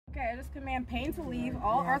Okay, I just command pain to leave,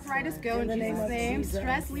 all arthritis go in Jesus' name,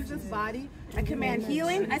 stress leaves this body. I command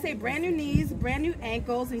healing. I say brand new knees, brand new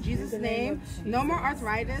ankles in Jesus' name. No more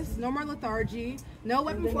arthritis, no more lethargy. No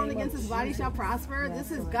weapon formed against this body shall prosper.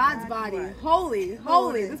 This is God's body. Holy,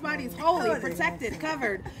 holy. This body is holy, protected,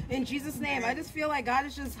 covered in Jesus' name. I just feel like God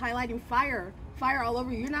is just highlighting fire all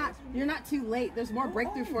over you. You're not too late. There's more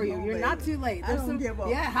breakthrough for you. You're not too late. There's some,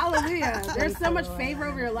 yeah, hallelujah. There's so much favor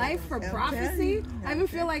over your life for prophecy. I even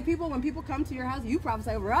feel like when people come to your house, you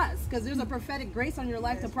prophesy over us because there's a prophetic grace on your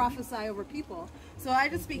life to prophesy over people. So I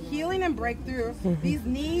just speak healing and breakthrough. These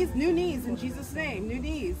knees, new knees in Jesus' name, new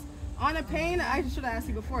knees. On a pain, I should have asked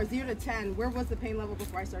you before, 0 to 10, where was the pain level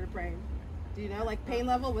before I started praying? Do you know, like pain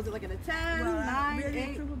level? Was it like at a 10, 9, 8?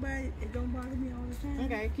 It don't bother me all the time.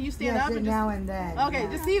 Okay, can you stand up? And now and then. Okay,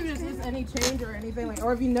 just see if there's just any change or anything, like,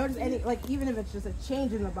 or if you notice any, like, even if it's just a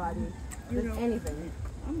change in the body, just anything.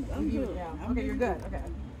 I'm good. Okay, you're good. Okay.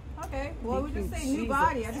 Okay, well, we just say new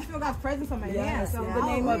body. I just feel God's presence on my hand. So in the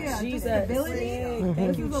name of Jesus, stability.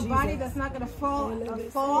 Thank you for a body that's not going to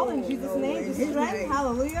fall in Jesus' name. Just strength.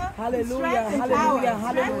 Hallelujah. Hallelujah. Strength and Hallelujah.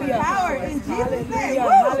 power. Strength and power in Jesus' name.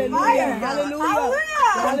 Hallelujah. Fire. Hallelujah. Hallelujah.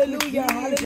 Hallelujah. Hallelujah.